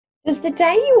Does the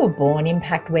day you were born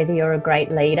impact whether you're a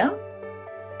great leader?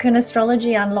 Can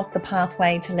astrology unlock the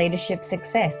pathway to leadership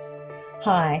success?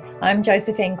 Hi, I'm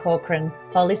Josephine Corcoran,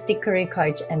 holistic career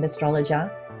coach and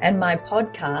astrologer, and my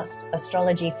podcast,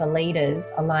 Astrology for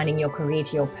Leaders, Aligning Your Career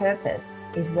to Your Purpose,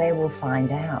 is where we'll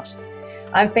find out.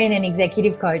 I've been an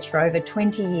executive coach for over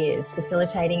 20 years,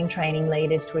 facilitating and training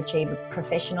leaders to achieve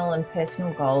professional and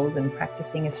personal goals and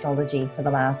practicing astrology for the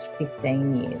last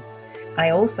 15 years.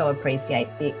 I also appreciate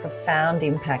the profound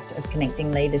impact of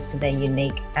connecting leaders to their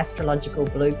unique astrological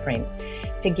blueprint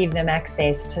to give them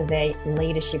access to their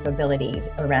leadership abilities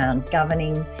around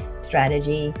governing,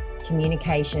 strategy,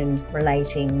 communication,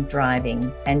 relating,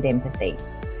 driving, and empathy.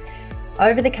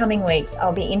 Over the coming weeks,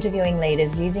 I'll be interviewing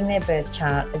leaders using their birth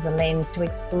chart as a lens to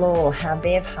explore how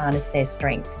they've harnessed their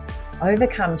strengths,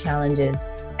 overcome challenges,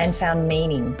 and found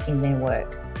meaning in their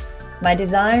work. My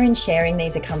desire in sharing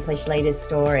these accomplished leaders'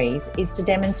 stories is to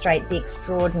demonstrate the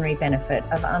extraordinary benefit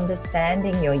of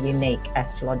understanding your unique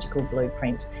astrological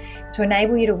blueprint to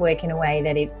enable you to work in a way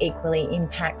that is equally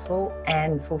impactful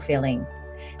and fulfilling,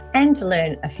 and to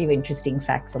learn a few interesting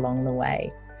facts along the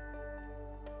way.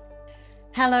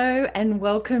 Hello and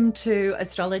welcome to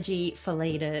Astrology for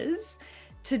Leaders.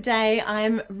 Today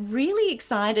I'm really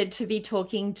excited to be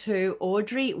talking to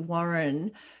Audrey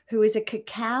Warren, who is a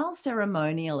cacao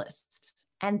ceremonialist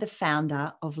and the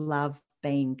founder of Love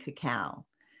Bean Cacao.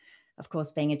 Of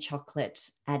course, being a chocolate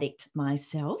addict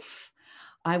myself,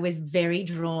 I was very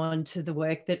drawn to the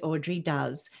work that Audrey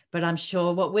does, but I'm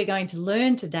sure what we're going to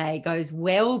learn today goes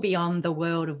well beyond the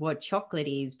world of what chocolate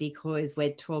is, because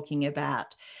we're talking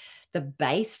about the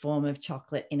base form of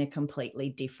chocolate in a completely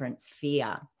different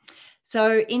sphere.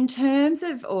 So in terms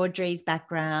of Audrey's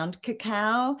background,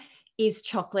 cacao is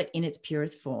chocolate in its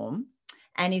purest form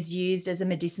and is used as a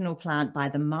medicinal plant by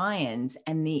the Mayans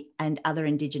and other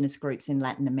indigenous groups in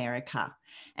Latin America.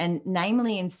 And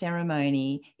namely in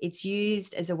ceremony, it's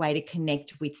used as a way to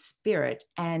connect with spirit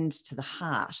and to the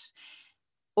heart.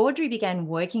 Audrey began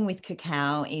working with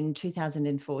cacao in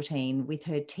 2014 with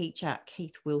her teacher,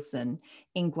 Keith Wilson,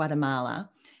 in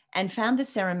Guatemala, and found the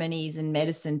ceremonies and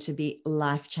medicine to be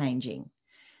life-changing.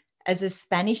 As a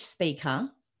Spanish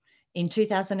speaker, in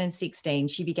 2016,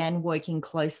 she began working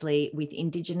closely with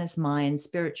Indigenous Mayan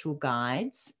spiritual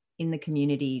guides in the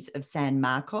communities of San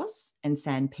Marcos and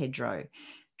San Pedro,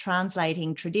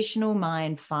 translating traditional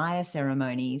Mayan fire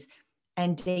ceremonies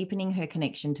and deepening her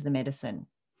connection to the medicine.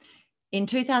 In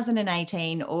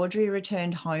 2018, Audrey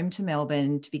returned home to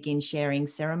Melbourne to begin sharing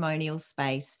ceremonial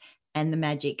space and the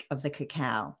magic of the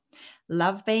cacao.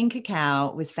 Love Bean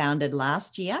Cacao was founded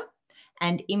last year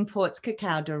and imports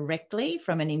cacao directly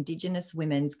from an Indigenous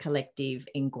women's collective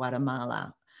in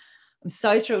Guatemala. I'm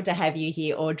so thrilled to have you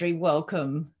here, Audrey.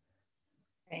 Welcome.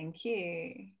 Thank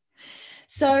you.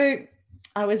 So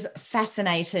I was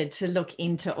fascinated to look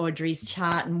into Audrey's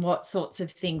chart and what sorts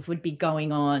of things would be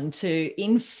going on to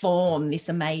inform this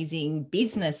amazing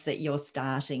business that you're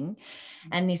starting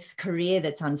and this career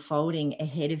that's unfolding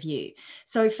ahead of you.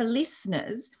 So for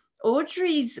listeners,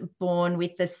 Audrey's born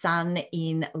with the sun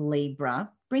in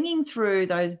Libra, bringing through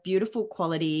those beautiful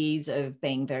qualities of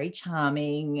being very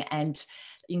charming and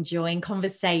enjoying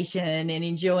conversation and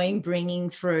enjoying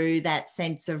bringing through that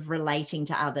sense of relating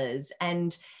to others.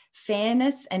 And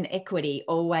fairness and equity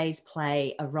always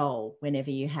play a role whenever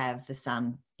you have the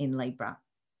sun in Libra.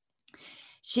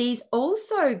 She's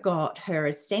also got her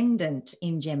ascendant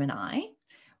in Gemini,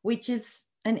 which is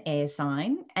an air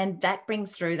sign, and that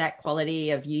brings through that quality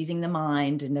of using the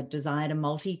mind and a desire to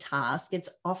multitask. It's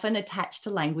often attached to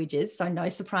languages, so no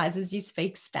surprises you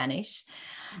speak Spanish.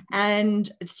 And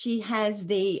she has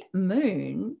the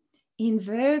moon in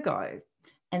Virgo.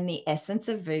 And the essence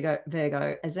of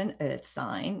Virgo as an earth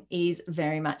sign is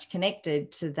very much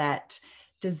connected to that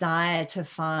desire to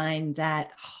find that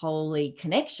holy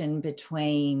connection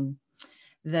between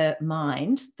the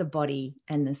mind, the body,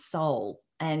 and the soul.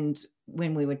 And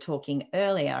when we were talking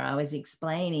earlier, I was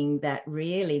explaining that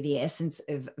really the essence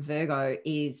of Virgo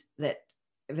is that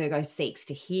Virgo seeks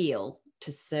to heal,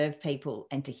 to serve people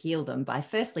and to heal them by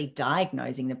firstly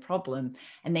diagnosing the problem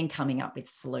and then coming up with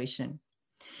a solution.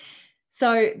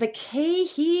 So the key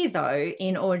here, though,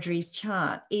 in Audrey's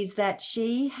chart is that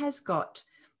she has got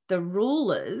the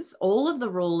rulers, all of the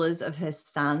rulers of her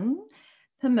sun,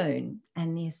 the moon,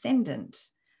 and the ascendant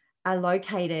are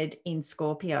located in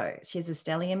Scorpio. She has a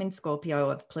stellium in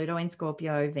Scorpio of Pluto in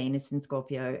Scorpio, Venus in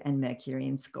Scorpio, and Mercury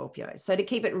in Scorpio. So to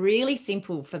keep it really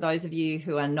simple for those of you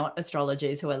who are not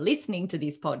astrologers who are listening to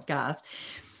this podcast,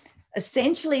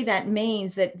 essentially that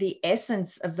means that the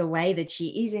essence of the way that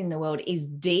she is in the world is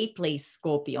deeply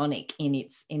scorpionic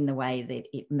in the way that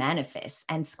it manifests.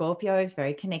 And Scorpio is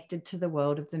very connected to the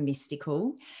world of the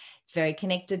mystical. It's very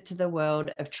connected to the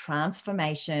world of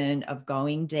transformation, of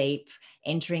going deep,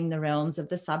 entering the realms of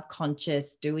the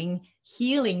subconscious, doing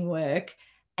healing work,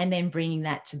 and then bringing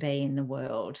that to be in the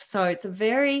world. So it's a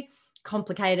very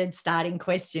complicated starting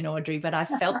question, Audrey, but I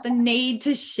felt the need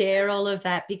to share all of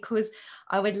that because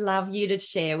I would love you to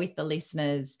share with the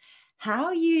listeners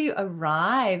how you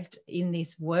arrived in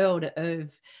this world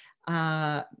of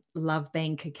Love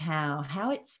Being Cacao,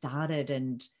 how it started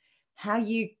and how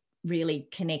you really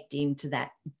connect into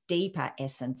that deeper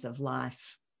essence of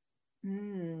life.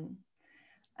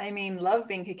 I mean, Love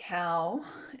Being Cacao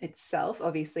itself,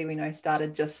 obviously, we know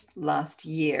started just last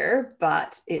year,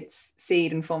 but its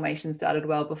seed and formation started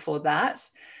well before that.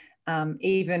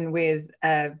 Even with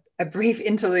a brief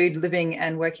interlude living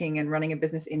and working and running a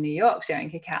business in New York,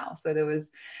 sharing cacao. So there was,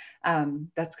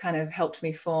 that's kind of helped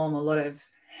me form a lot of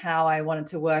how I wanted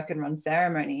to work and run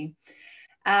ceremony.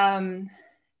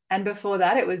 And before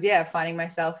that, it was, finding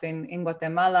myself in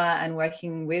Guatemala and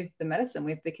working with the medicine,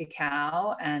 with the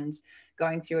cacao, and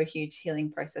going through a huge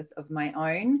healing process of my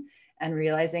own and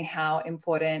realizing how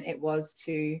important it was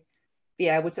to be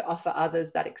able to offer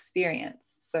others that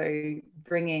experience. So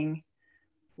bringing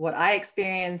what I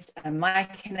experienced and my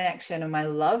connection and my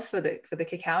love for the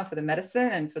cacao, for the medicine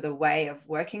and for the way of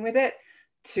working with it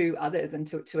to others and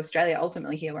to Australia,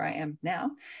 ultimately here where I am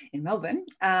now in Melbourne.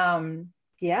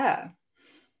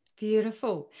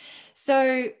 Beautiful.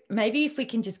 So maybe if we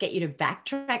can just get you to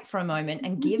backtrack for a moment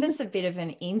and give us a bit of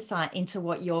an insight into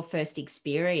what your first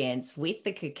experience with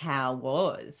the cacao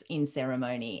was in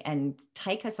ceremony and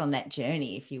take us on that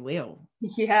journey, if you will.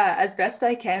 Yeah, as best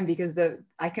I can, because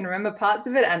I can remember parts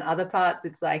of it and other parts,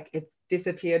 it's like it's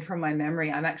disappeared from my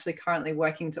memory. I'm actually currently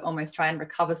working to almost try and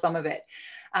recover some of it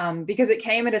because it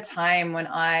came at a time when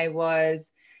I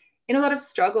was in a lot of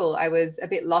struggle. I was a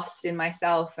bit lost in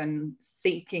myself and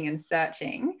seeking and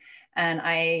searching. And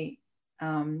I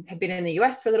had been in the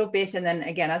US for a little bit. And then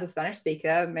again, as a Spanish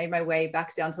speaker, made my way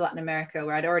back down to Latin America,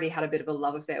 where I'd already had a bit of a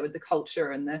love affair with the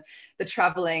culture and the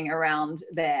traveling around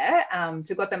there,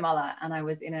 to Guatemala. And I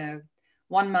was in a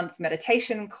 1-month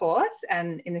meditation course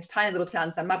and in this tiny little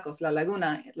town, San Marcos, La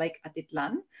Laguna, Lake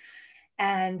Atitlan.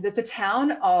 And it's a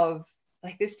town of,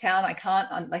 like, this town, I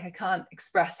can't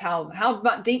express how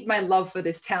deep my love for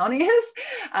this town is.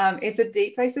 It's a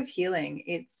deep place of healing.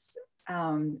 It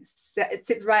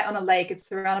sits right on a lake. It's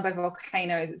surrounded by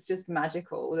volcanoes. It's just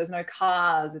magical. There's no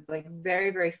cars. It's like very,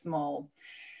 very small.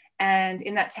 And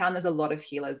in that town, there's a lot of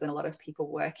healers and a lot of people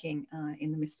working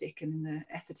in the mystic and in the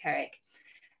esoteric.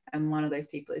 And one of those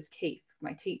people is Keith,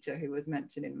 my teacher, who was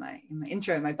mentioned in my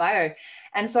intro, in my bio.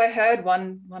 And so I heard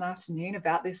one afternoon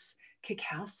about this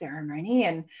cacao ceremony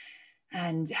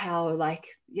and how, like,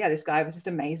 this guy was just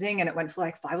amazing, and it went for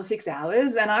like 5 or 6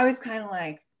 hours. And I was kind of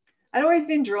like, I'd always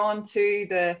been drawn to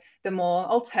the more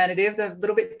alternative, the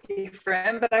little bit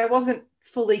different, but I wasn't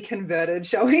fully converted,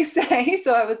 shall we say.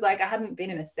 So I was like, I hadn't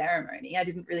been in a ceremony. I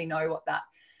didn't really know what that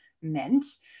meant,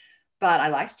 but I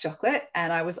liked chocolate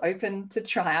and I was open to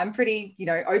try. I'm pretty,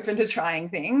 open to trying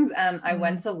things. And I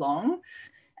went along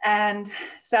and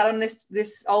sat on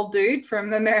this old dude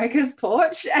from America's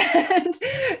porch and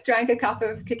drank a cup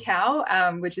of cacao,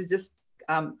 which is just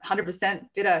 100%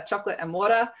 bitter chocolate and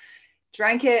water.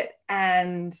 Drank it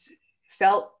and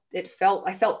I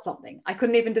felt something. I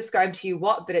couldn't even describe to you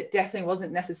what, but it definitely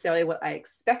wasn't necessarily what I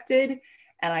expected.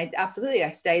 And I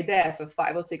stayed there for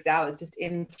 5 or 6 hours, just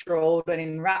enthralled and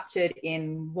enraptured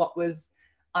in what was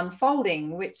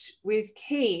unfolding, which with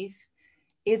Keith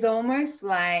is almost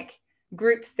like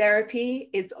group therapy.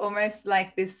 It's almost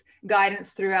like this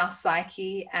guidance through our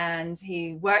psyche, and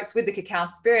he works with the cacao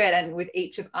spirit and with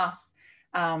each of us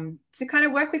to kind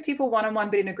of work with people one-on-one,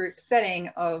 but in a group setting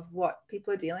of what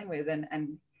people are dealing with.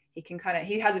 And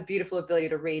he has a beautiful ability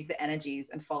to read the energies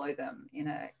and follow them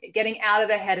getting out of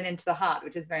the head and into the heart,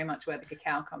 which is very much where the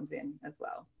cacao comes in as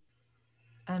well.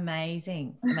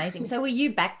 Amazing. So were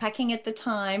you backpacking at the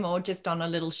time or just on a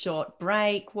little short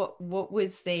break?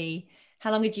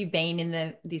 How long had you been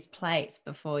in this place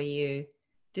before you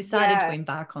decided to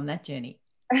embark on that journey?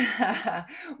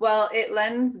 Well, it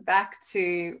lends back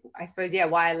to, I suppose,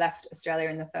 why I left Australia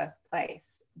in the first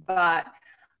place. But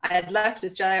I had left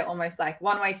Australia almost like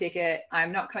one-way ticket.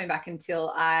 I'm not coming back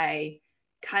until I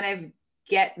kind of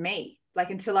get me,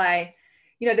 like until I,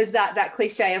 there's that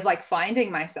cliche of like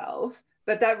finding myself,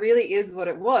 but that really is what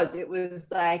it was. It was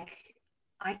like,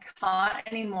 I can't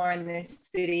anymore in this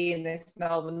city, in this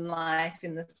Melbourne life,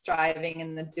 in the striving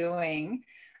and the doing.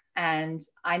 and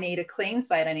I need a clean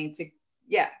slate. I need to,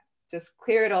 just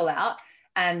clear it all out.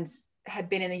 And had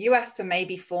been in the US for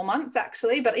maybe 4 months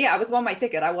actually. But I was one way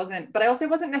ticket. But I also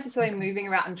wasn't necessarily moving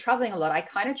around and traveling a lot. I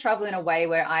kind of travel in a way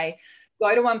where I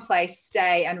go to one place,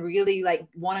 stay, and really like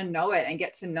want to know it and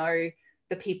get to know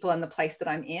the people and the place that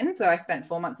I'm in. So I spent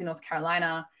 4 months in North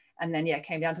Carolina, and then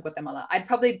came down to Guatemala. I'd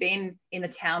probably been in the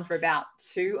town for about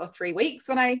 2 or 3 weeks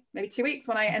maybe 2 weeks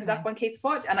when I ended up on Keats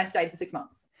Forge, and I stayed for 6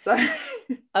 months. So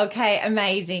okay,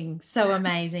 amazing. So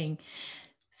amazing.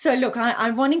 So look,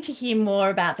 I'm wanting to hear more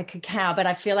about the cacao, but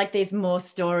I feel like there's more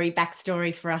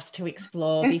backstory for us to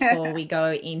explore before we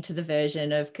go into the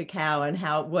version of cacao and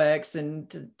how it works, and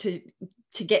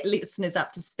to get listeners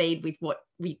up to speed with what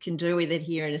we can do with it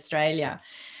here in Australia.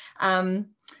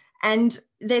 And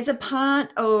there's a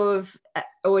part of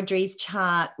Audrey's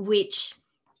chart which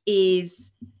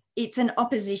it's an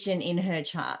opposition in her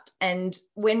chart. And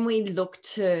when we look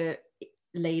to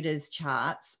leaders'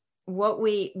 charts, what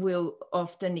we will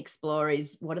often explore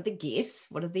is, what are the gifts?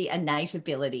 What are the innate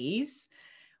abilities?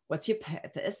 What's your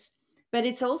purpose? But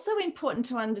it's also important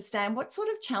to understand what sort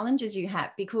of challenges you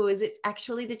have, because it's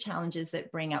actually the challenges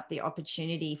that bring up the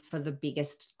opportunity for the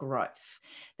biggest growth.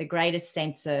 The greatest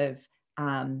sense of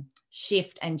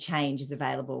shift and change is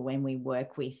available when we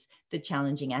work with the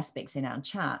challenging aspects in our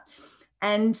chart.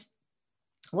 And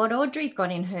what Audrey's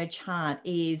got in her chart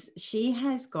is she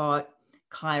has got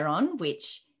Chiron,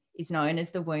 which is known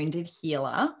as the wounded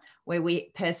healer, where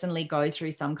we personally go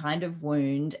through some kind of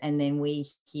wound and then we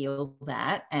heal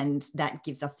that, and that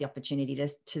gives us the opportunity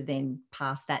to then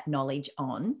pass that knowledge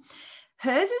on.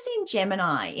 Hers is in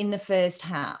Gemini in the first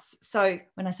house. So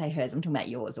when I say hers, I'm talking about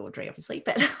yours, Audrey, obviously,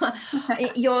 but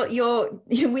you're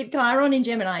with Chiron in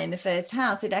Gemini in the first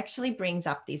house, it actually brings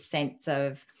up this sense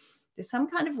of there's some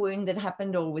kind of wound that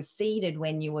happened or was seeded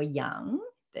when you were young,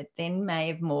 that then may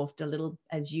have morphed a little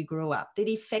as you grew up, that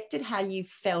affected how you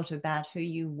felt about who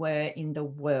you were in the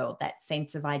world, that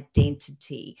sense of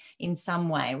identity in some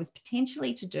way. It was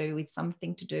potentially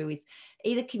something to do with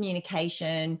either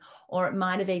communication, or it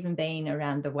might have even been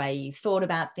around the way you thought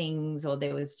about things, or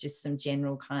there was just some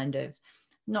general kind of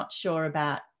not sure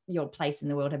about your place in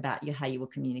the world, about how you were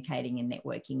communicating and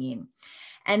networking in.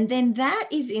 And then that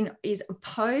is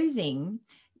opposing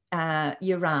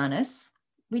Uranus,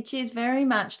 which is very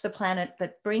much the planet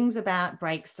that brings about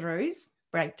breakthroughs,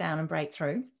 breakdown and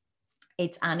breakthrough.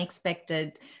 It's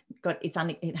unexpected,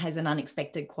 it has an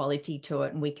unexpected quality to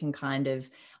it, and we can kind of,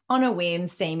 on a whim,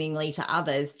 seemingly to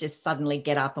others, just suddenly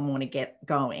get up and want to get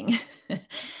going.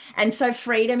 And so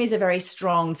freedom is a very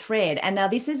strong thread. And now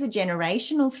this is a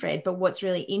generational thread, but what's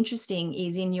really interesting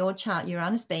is in your chart,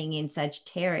 Uranus being in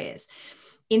Sagittarius,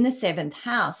 in the 7th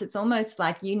house, it's almost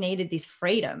like you needed this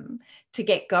freedom to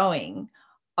get going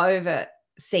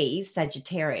overseas,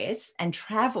 Sagittarius, and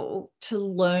travel to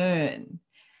learn.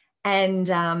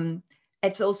 And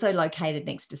it's also located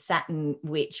next to Saturn,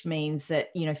 which means that,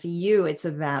 for you, it's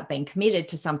about being committed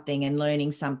to something and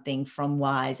learning something from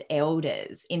wise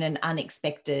elders in an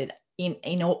unexpected, in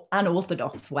an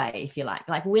unorthodox way, if you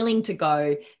like willing to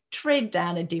go tread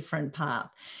down a different path.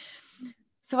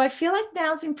 So I feel like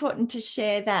now's important to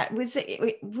share that.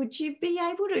 Would you be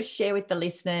able to share with the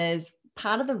listeners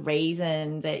part of the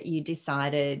reason that you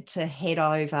decided to head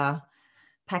over,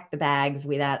 pack the bags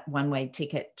without one-way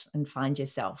ticket and find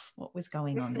yourself? What was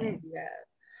going on there?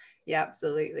 Yeah,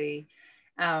 absolutely.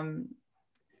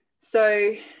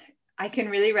 So I can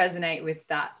really resonate with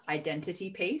that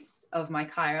identity piece of my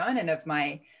Chiron and of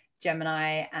my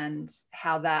Gemini, and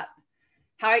how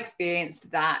I experienced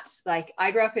that. Like,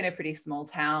 I grew up in a pretty small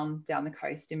town down the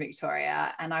coast in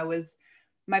Victoria, and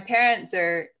my parents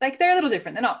are like, they're a little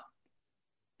different. They're not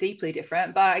deeply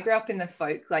different, but I grew up in the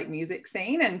folk music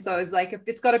scene, and so it's like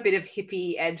it's got a bit of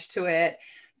hippie edge to it.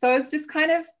 So it's just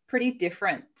kind of pretty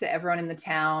different to everyone in the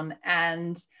town,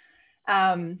 and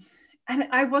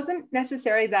I wasn't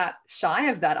necessarily that shy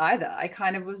of that either. I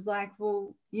kind of was like,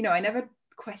 well, I never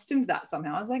questioned that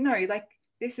somehow. I was like, no, like,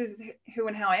 this is who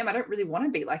and how I am. I don't really want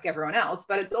to be like everyone else,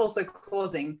 but it's also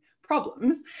causing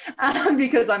problems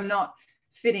because I'm not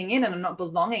fitting in and I'm not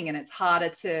belonging, and it's harder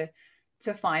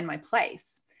to find my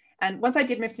place. And once I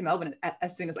did move to Melbourne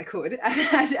as soon as I could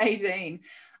at 18,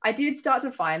 I did start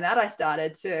to find that. I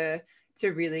started to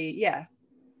really,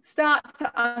 start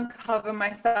to uncover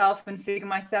myself and figure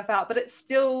myself out. But it's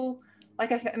still,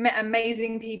 like, I've met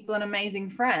amazing people and amazing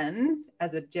friends,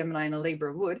 as a Gemini and a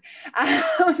Libra would.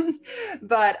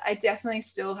 But I definitely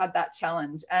still had that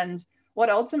challenge. And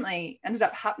what ultimately ended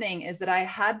up happening is that I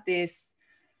had this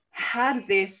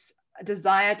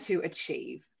desire to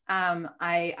achieve. I'm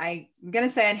going to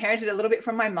say I inherited a little bit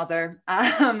from my mother,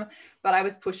 but I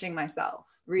was pushing myself,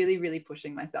 really, really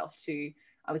pushing myself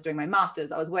I was doing my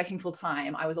master's, I was working full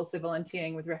time. I was also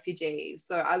volunteering with refugees.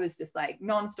 So I was just like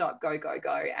nonstop, go, go,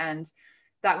 go. And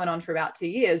that went on for about 2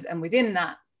 years. And within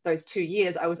those 2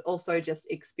 years, I was also just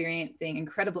experiencing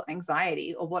incredible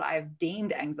anxiety, or what I've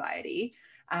deemed anxiety,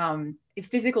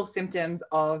 physical symptoms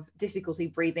of difficulty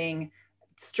breathing,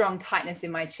 strong tightness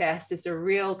in my chest, just a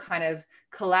real kind of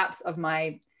collapse of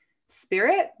my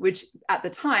spirit, which at the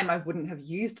time I wouldn't have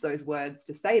used those words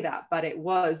to say that, but it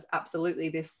was absolutely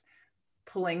this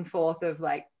pulling forth of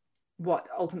like what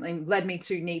ultimately led me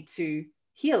to need to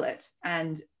heal it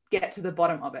and get to the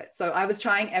bottom of it. So I was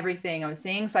trying everything. I was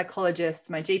seeing psychologists.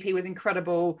 My GP was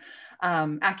incredible.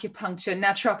 Acupuncture,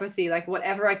 naturopathy, like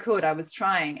whatever I could, I was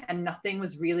trying, and nothing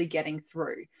was really getting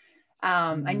through.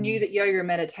 I knew that yoga and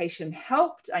meditation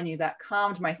helped. I knew that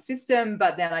calmed my system,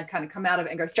 but then I'd kind of come out of it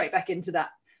and go straight back into that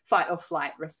fight or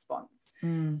flight response.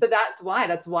 So that's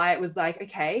why it was like,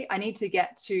 okay, I need to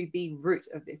get to the root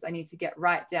of this. I need to get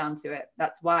right down to it.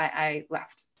 That's why I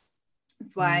left.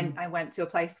 That's why I went to a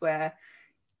place where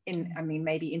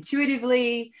maybe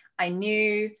intuitively I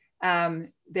knew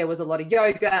there was a lot of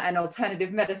yoga and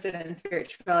alternative medicine and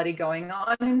spirituality going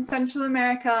on in Central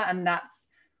America. And that's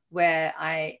where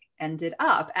I ended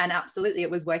up. And absolutely,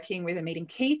 it was working with and meeting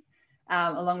Keith,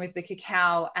 along with the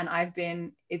cacao. And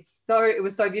it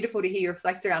was so beautiful to hear you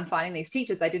reflect around finding these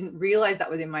teachers. I didn't realize that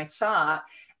was in my chart.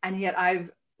 And yet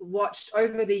I've watched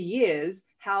over the years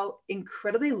how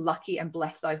incredibly lucky and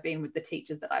blessed I've been with the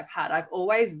teachers that I've had. I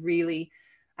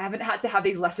haven't had to have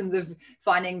these lessons of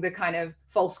finding the kind of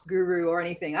false guru or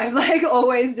anything. I've like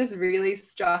always just really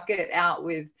struck it out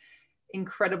with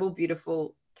incredible,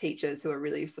 beautiful teachers who are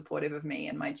really supportive of me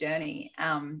and my journey.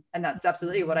 And that's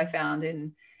absolutely what I found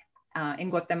in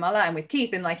Guatemala and with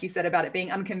Keith. And like you said about it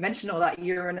being unconventional, that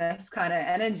Uranus kind of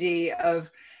energy of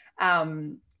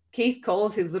Keith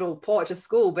calls his little porch a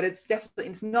school, but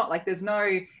it's not like there's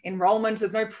no enrollment,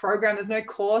 there's no program, there's no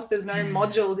course, there's no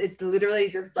modules. It's literally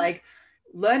just like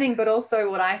learning, but also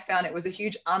what I found, it was a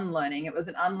huge unlearning. It was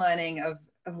an unlearning of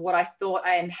what I thought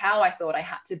and how I thought I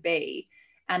had to be,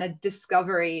 and a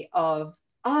discovery of,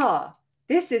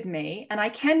 this is me and I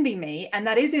can be me, and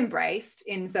that is embraced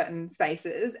in certain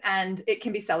spaces and it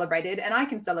can be celebrated and I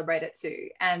can celebrate it too.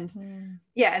 And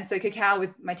and so cacao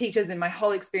with my teachers and my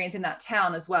whole experience in that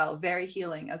town as well, very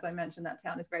healing. As I mentioned, that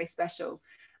town is very special.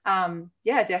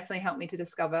 Definitely helped me to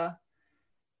discover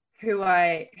who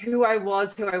I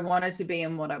was, who I wanted to be,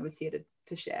 and what I was here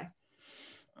to share.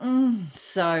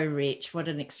 So rich. What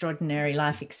an extraordinary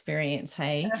life experience,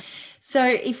 hey? So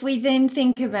if we then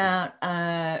think about,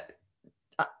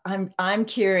 I'm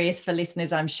curious for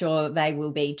listeners, I'm sure they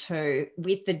will be too,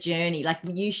 with the journey, like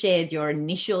you shared your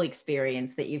initial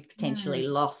experience that you've potentially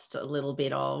lost a little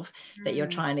bit of, that you're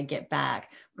trying to get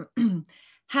back.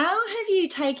 How have you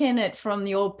taken it from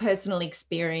your personal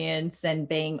experience and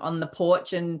being on the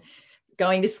porch and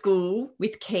going to school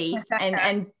with Keith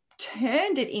and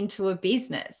turned it into a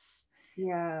business?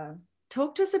 Yeah.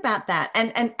 Talk to us about that.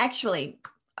 And actually,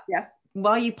 yes,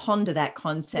 while you ponder that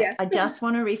concept, I just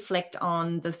want to reflect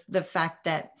on the fact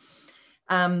that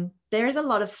there is a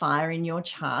lot of fire in your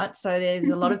chart. So there's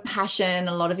a lot of passion,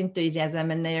 a lot of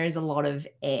enthusiasm, and there is a lot of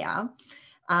air.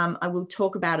 I will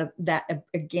talk about that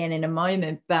again in a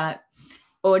moment, but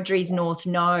Audrey's North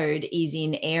Node is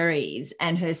in Aries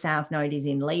and her South Node is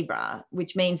in Libra,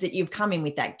 which means that you've come in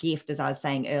with that gift, as I was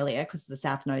saying earlier, because the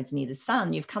South Node's near the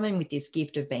Sun. You've come in with this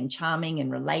gift of being charming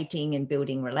and relating and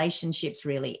building relationships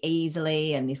really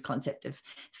easily, and this concept of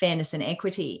fairness and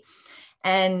equity.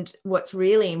 And what's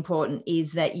really important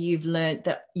is that you've learned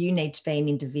that you need to be an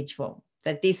individual,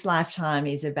 that this lifetime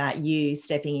is about you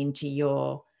stepping into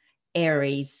your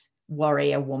Aries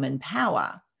warrior woman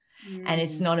power. And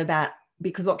it's not about,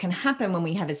 because what can happen when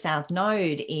we have a South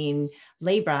Node in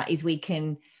Libra is we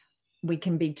can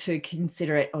be too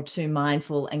considerate or too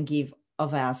mindful and give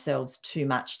of ourselves too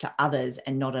much to others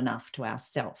and not enough to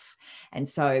ourselves. And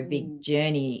so big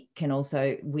journey can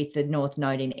also, with the North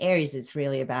Node in Aries, it's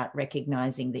really about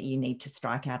recognizing that you need to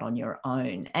strike out on your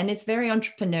own. And it's very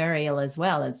entrepreneurial as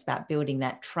well. It's about building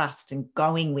that trust and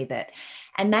going with it.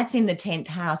 And that's in the 10th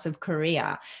house of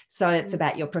career. So it's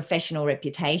about your professional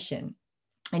reputation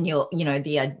and your,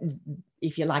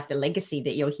 if you like, the legacy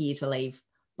that you're here to leave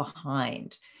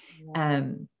behind.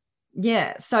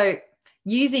 So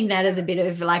using that as a bit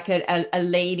of like a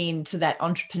lead into that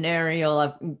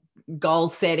entrepreneurial goal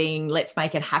setting, let's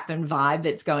make it happen vibe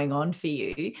that's going on for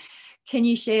you. Can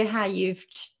you share how you've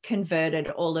converted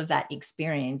all of that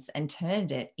experience and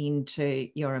turned it into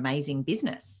your amazing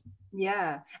business?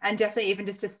 Yeah. And definitely even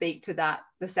just to speak to that,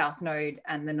 the South Node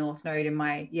and the North Node in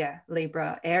my,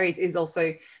 Libra Aries is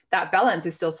also, that balance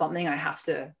is still something I have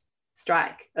to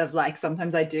strike, of like,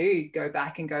 sometimes I do go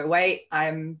back and go, wait,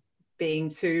 I'm being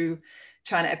too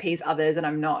trying to appease others and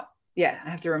I'm not. I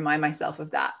have to remind myself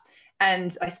of that.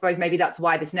 And I suppose maybe that's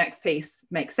why this next piece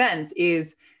makes sense,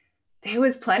 is there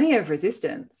was plenty of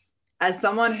resistance. As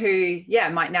someone who,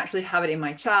 might naturally have it in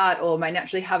my chart or might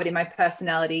naturally have it in my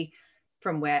personality,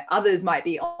 from where others might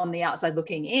be on the outside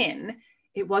looking in,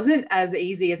 it wasn't as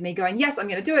easy as me going, yes, I'm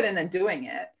going to do it, and then doing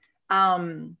it.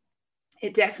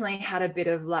 It definitely had a bit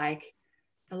of like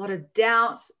a lot of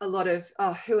doubt, a lot of,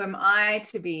 oh, who am I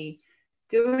to be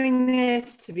doing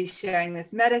this, to be sharing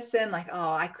this medicine? Like,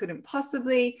 oh, I couldn't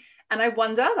possibly. And I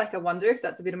wonder if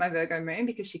that's a bit of my Virgo moon,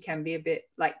 because she can be a bit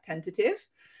like tentative.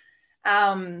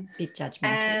 Bit judgmental.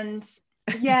 And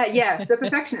the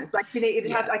perfectionist, like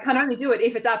I can only do it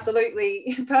if it's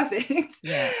absolutely perfect.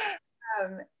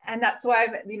 And that's why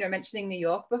mentioning New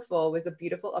York before was a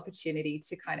beautiful opportunity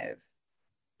to kind of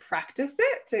practice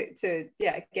it, to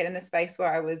get in a space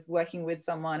where I was working with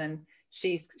someone, and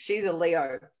she's a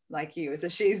Leo like you, so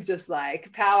she's just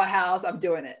like powerhouse, I'm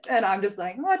doing it, and I'm just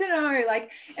like, oh, I don't know,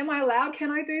 like, am I allowed,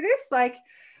 can I do this, like,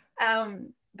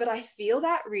 but I feel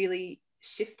that really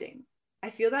shifting. I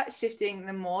feel that shifting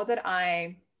the more that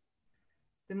I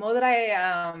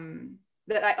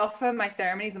offer my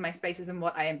ceremonies and my spaces and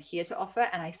what I am here to offer,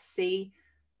 and I see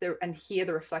and hear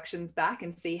the reflections back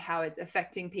and see how it's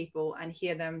affecting people and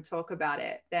hear them talk about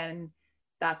it, then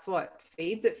that's what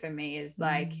feeds it for me, is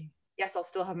like, yes, I'll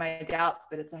still have my doubts,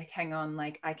 but it's like, hang on,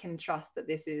 like, I can trust that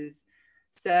this is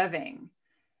serving.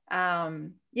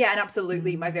 And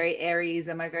absolutely my very Aries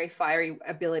and my very fiery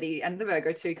ability, and the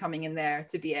Virgo too coming in there,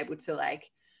 to be able to like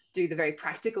do the very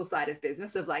practical side of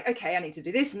business of like, okay, I need to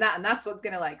do this and that, and that's what's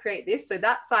going to like create this. So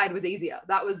that side was easier.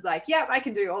 That was like, I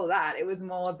can do all of that. It was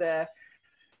more the,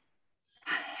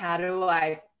 how do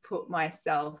I put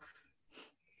myself,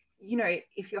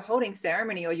 if you're holding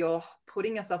ceremony or you're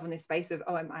putting yourself in this space of,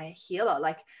 oh, am I a healer?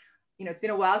 Like, it's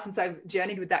been a while since I've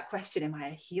journeyed with that question. Am I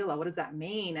a healer? What does that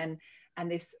mean?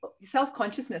 And this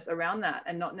self-consciousness around that,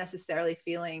 and not necessarily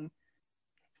feeling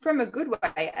from a good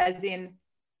way, as in,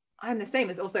 I'm the same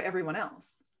as also everyone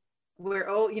else. We're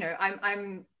all,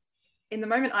 I'm in the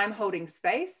moment I'm holding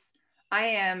space, I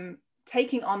am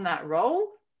taking on that role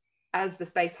as the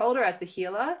space holder, as the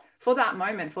healer for that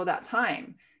moment, for that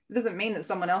time. It doesn't mean that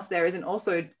someone else there isn't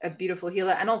also a beautiful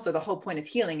healer. And also the whole point of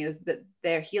healing is that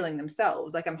they're healing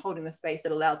themselves. Like, I'm holding the space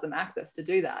that allows them access to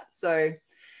do that. So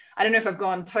I don't know if I've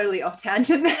gone totally off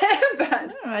tangent there,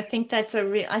 but no, I think that's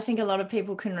I think a lot of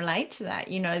people can relate to that.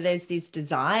 There's this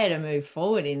desire to move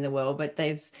forward in the world, but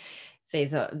there's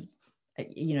there's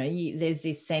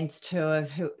this sense too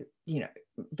of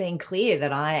being clear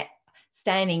that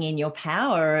standing in your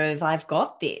power of, I've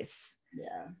got this.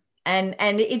 And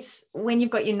it's, when you've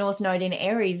got your North Node in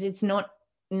Aries, it's not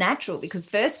natural, because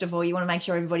first of all, you want to make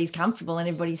sure everybody's comfortable and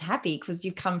everybody's happy, because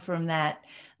you come from that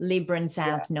Libra and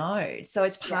South Node. So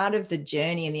it's part of the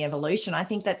journey and the evolution. I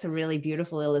think that's a really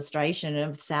beautiful illustration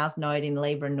of South Node in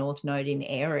Libra, North Node in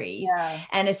Aries.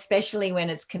 And especially when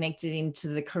it's connected into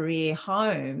the career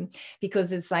home,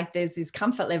 because it's like there's this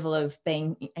comfort level of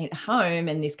being at home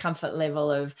and this comfort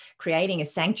level of creating a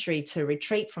sanctuary to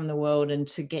retreat from the world and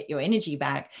to get your energy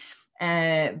back.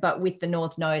 But with the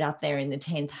North Node up there in the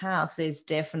 10th house, there's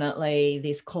definitely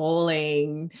this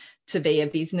calling to be a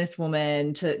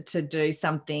businesswoman, to do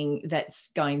something that's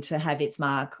going to have its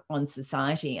mark on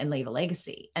society and leave a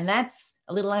legacy. And that's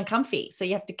a little uncomfy. So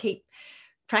you have to keep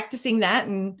practicing that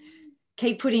and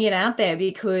keep putting it out there,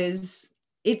 because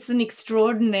it's an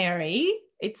extraordinary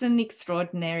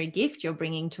gift you're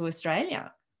bringing to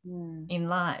Australia. In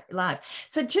lives.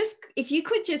 So just, if you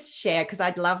could just share, because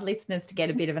I'd love listeners to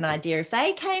get a bit of an idea, if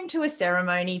they came to a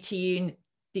ceremony to you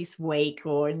this week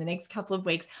or in the next couple of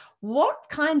weeks, what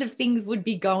kind of things would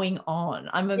be going on?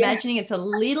 I'm imagining it's a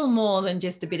little more than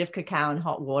just a bit of cacao and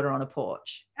hot water on a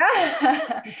porch.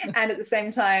 And at the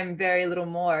same time, very little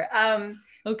more.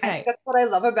 Okay. That's what I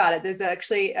love about it. There's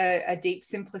actually a deep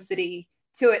simplicity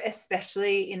to it,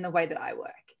 especially in the way that I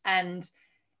work. And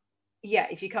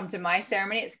if you come to my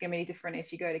ceremony, it's going to be different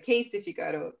if you go to Keith's, if you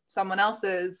go to someone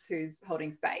else's who's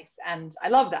holding space. And I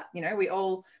love that. We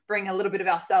all bring a little bit of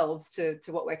ourselves to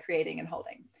what we're creating and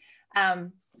holding.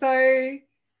 So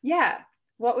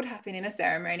what would happen in a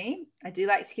ceremony? I do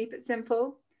like to keep it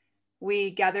simple.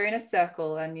 we gather in a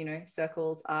circle, and, you know,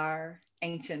 circles are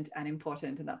ancient and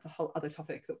important, and that's a whole other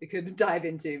topic that we could dive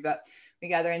into, but we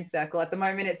gather in circle. At the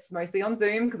moment, it's mostly on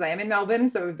Zoom because I am in Melbourne,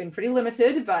 so we've been pretty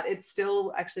limited, but it's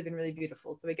still actually been really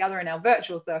beautiful. So we gather in our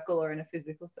virtual circle or in a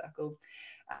physical circle.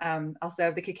 I'll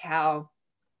serve the cacao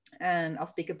and I'll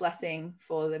speak a blessing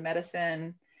for the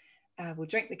medicine. We'll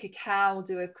drink the cacao, we'll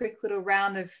do a quick little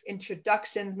round of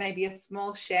introductions, maybe a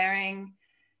small sharing.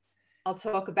 I'll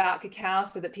talk about cacao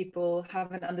so that people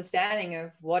have an understanding of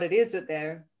what it is that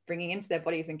they're bringing into their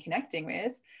bodies and connecting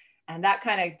with. And that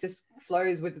kind of just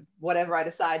flows with whatever I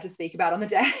decide to speak about on the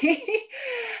day.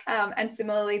 And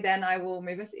similarly, then I will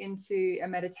move us into a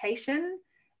meditation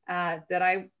that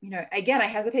I, you know, again, I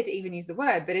hesitate to even use the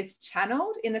word, but it's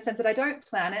channeled in the sense that I don't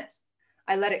plan it.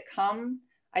 I let it come.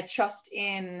 I trust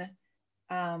in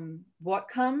what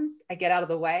comes. I get out of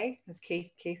the way, as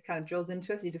Keith kind of drills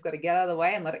into us. You just got to get out of the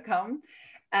way and let it come.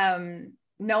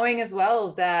 Knowing as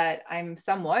well that I'm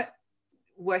somewhat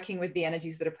working with the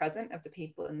energies that are present of the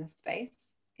people in the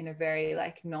space in a very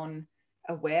like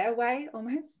non-aware way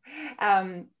almost.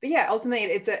 But yeah, ultimately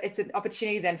it's an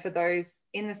opportunity then for those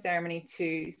in the ceremony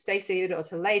to stay seated or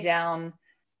to lay down,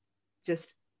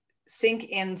 just sink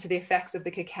into the effects of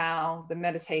the cacao, the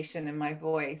meditation, and my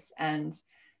voice. And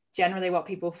generally what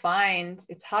people find,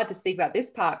 it's hard to speak about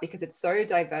this part because it's so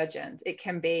divergent. It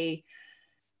can be,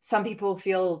 some people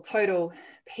feel total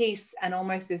peace and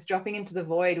almost this dropping into the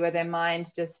void where their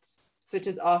mind just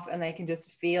switches off and they can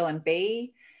just feel and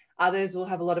be. Others will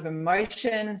have a lot of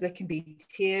emotions. There can be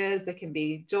tears, there can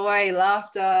be joy,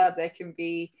 laughter, there can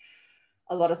be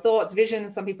a lot of thoughts,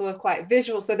 visions. Some people are quite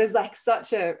visual. So there's like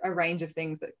such a range of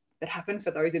things that happen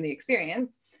for those in the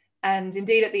experience. And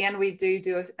indeed, at the end, we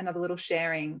do another little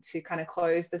sharing to kind of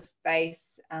close the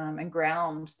space and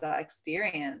ground the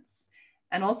experience.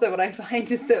 And also what I find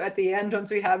is that at the end,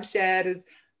 once we have shared, is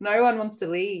no one wants to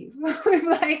leave. We've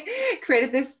like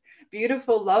created this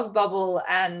beautiful love bubble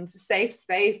and safe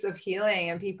space of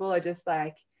healing. And people are just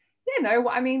like, yeah, no,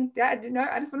 I mean, I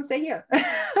just want to stay here.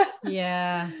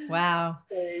 Yeah. Wow.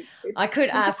 So I could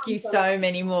ask you so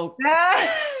many more. I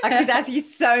could ask you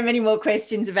so many more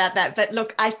questions about that. But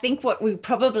look, I think what would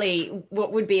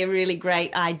be a really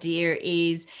great idea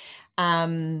is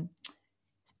for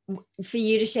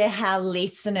you to share how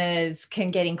listeners can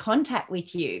get in contact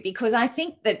with you, because I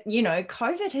think that, you know,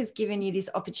 COVID has given you this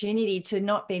opportunity to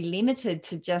not be limited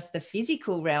to just the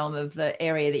physical realm of the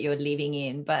area that you're living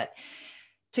in, but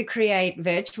to create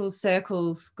virtual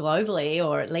circles globally,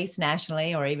 or at least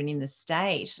nationally, or even in the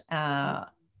state.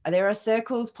 There are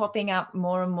circles popping up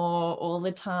more and more all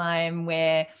the time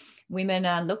where women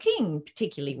are looking,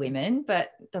 particularly women,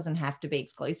 but it doesn't have to be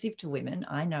exclusive to women.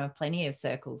 I know of plenty of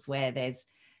circles where there's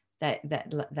that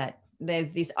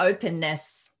there's this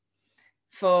openness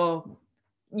for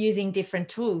using different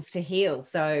tools to heal.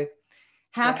 So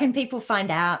how can people find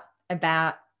out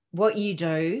about what you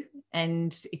do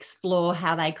and explore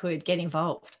how they could get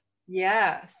involved?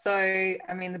 Yeah, so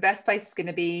I mean, the best place is going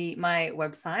to be my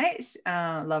website,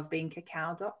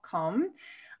 lovebeingcacao.com.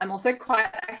 I'm also quite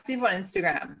active on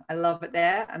Instagram. I love it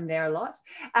there. I'm there a lot.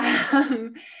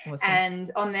 Awesome. And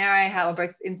on there, I have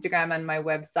both Instagram and my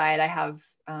website. I have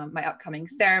my upcoming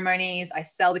ceremonies. I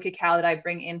sell the cacao that I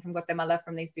bring in from Guatemala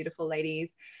from these beautiful ladies.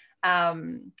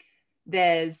 I'm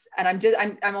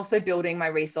also building my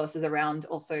resources around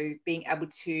also being able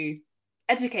to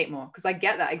educate more, because I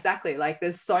get that exactly. Like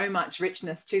there's so much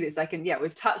richness to this.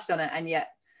 We've touched on it, and yet,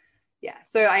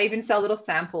 So I even sell little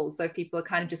samples. So if people are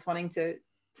kind of just wanting to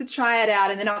try it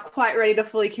out and they're not quite ready to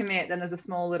fully commit, then there's a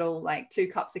small little like 2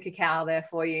 cups of cacao there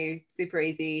for you. Super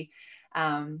easy.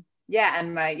 And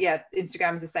my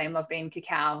Instagram is the same, Love Being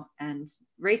Cacao, and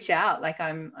reach out. Like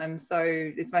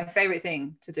it's my favorite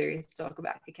thing to do is talk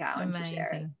about cacao. Amazing. And to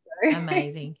share it.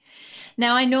 Amazing.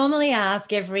 Now, I normally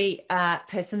ask every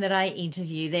person that I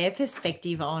interview their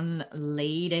perspective on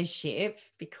leadership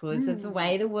because of the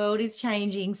way the world is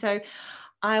changing. So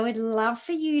I would love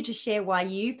for you to share why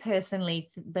you personally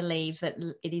believe that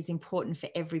it is important for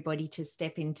everybody to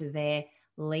step into their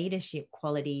leadership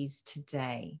qualities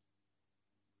today.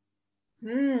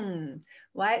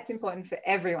 Why it's important for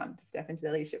everyone to step into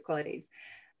their leadership qualities.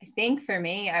 I think for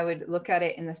me, I would look at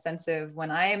it in the sense of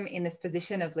when I am in this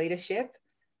position of leadership,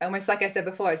 almost like I said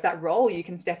before, it's that role you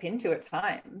can step into at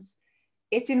times.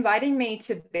 It's inviting me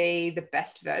to be the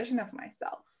best version of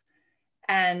myself.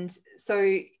 And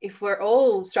so if we're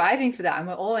all striving for that and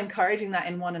we're all encouraging that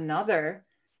in one another,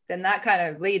 then that kind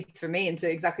of leads for me into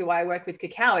exactly why I work with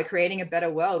cacao. We're creating a better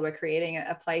world. We're creating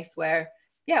a place where,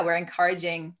 we're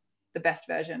encouraging the best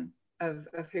version of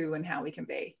who and how we can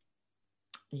be.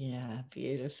 Yeah,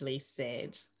 beautifully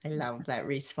said. I love that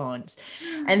response.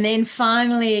 And then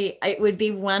finally, it would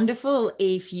be wonderful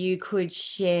if you could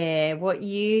share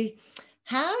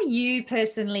how you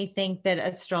personally think that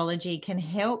astrology can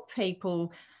help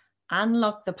people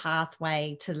unlock the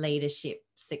pathway to leadership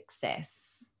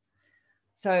success.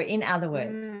 So, in other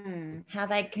words, how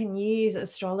they can use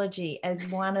astrology as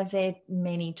one of their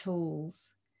many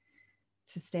tools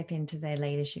to step into their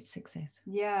leadership success.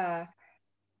 Yeah.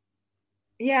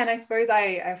 Yeah. And I suppose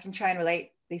I often try and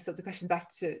relate these sorts of questions back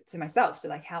to myself, to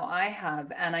like how I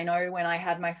have. And I know when I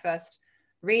had my first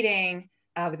reading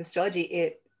with astrology,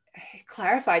 it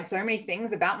clarified so many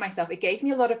things about myself. It gave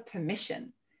me a lot of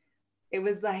permission. It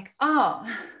was like, oh,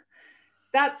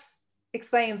 that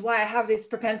explains why I have this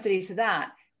propensity to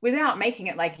that, without making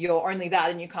it like you're only that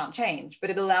and you can't change. But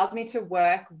it allows me to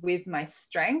work with my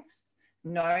strengths,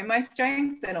 know my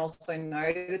strengths, and also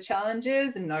know the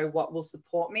challenges and know what will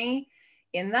support me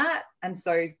in that. And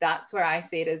so that's where I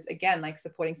see it as, again, like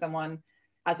supporting someone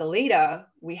as a leader.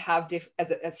 We have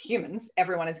as humans,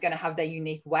 everyone is going to have their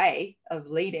unique way of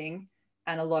leading,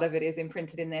 and a lot of it is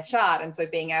imprinted in their chart. And so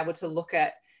being able to look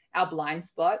at our blind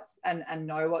spots and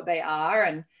know what they are,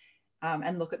 and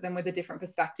look at them with a different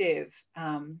perspective,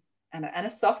 and a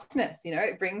softness,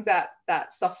 it brings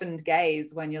that softened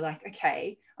gaze when you're like,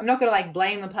 okay, I'm not going to like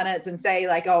blame the planets and say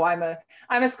like, oh,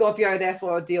 I'm a Scorpio,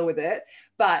 therefore deal with it.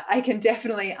 But I can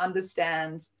definitely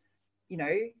understand,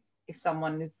 if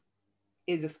someone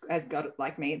has got,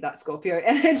 like me, that Scorpio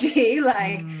energy,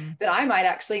 like that I might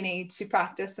actually need to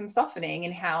practice some softening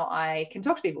in how I can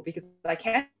talk to people, because I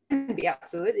can be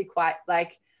absolutely quite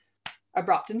like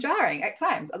abrupt and jarring at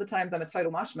times. Other times I'm a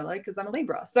total marshmallow because I'm a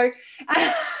Libra. So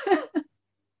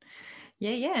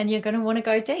yeah, and you're going to want to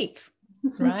go deep,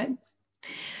 right?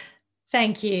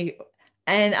 Thank you.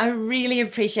 And I really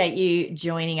appreciate you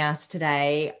joining us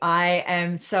today. I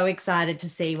am so excited to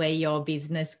see where your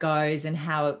business goes and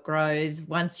how it grows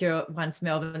once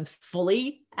Melbourne's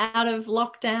fully out of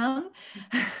lockdown.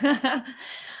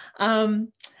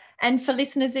 And for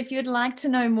listeners, if you'd like to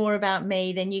know more about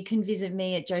me, then you can visit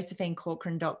me at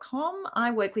josephinecorcoran.com.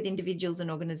 I work with individuals and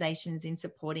organisations in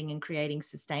supporting and creating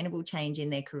sustainable change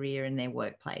in their career and their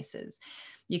workplaces.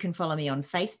 You can follow me on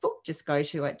Facebook. Just go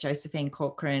to at Josephine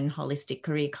Corcoran Holistic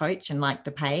Career Coach and like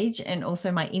the page, and also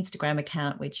my Instagram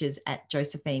account, which is at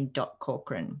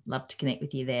josephine.corcoran. Love to connect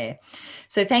with you there.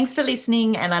 So thanks for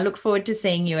listening, and I look forward to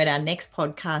seeing you at our next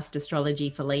podcast, Astrology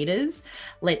for Leaders.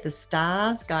 Let the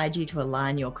stars guide you to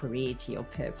align your career to your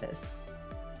purpose.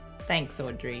 Thanks,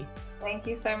 Audrey. Thank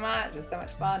you so much. It was so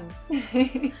much fun.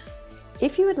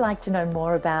 If you would like to know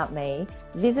more about me,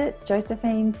 visit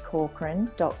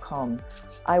josephinecorcoran.com.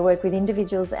 I work with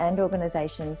individuals and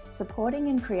organisations supporting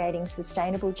and creating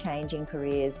sustainable change in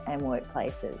careers and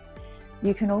workplaces.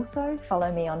 You can also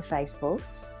follow me on Facebook.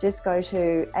 Just go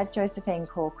to at Josephine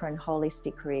Corcoran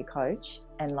Holistic Career Coach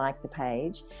and like the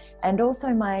page, and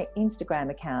also my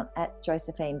Instagram account at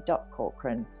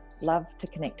josephine.corcoran. Love to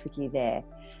connect with you there.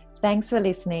 Thanks for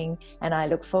listening, and I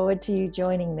look forward to you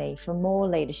joining me for more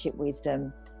leadership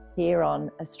wisdom here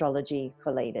on Astrology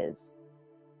for Leaders.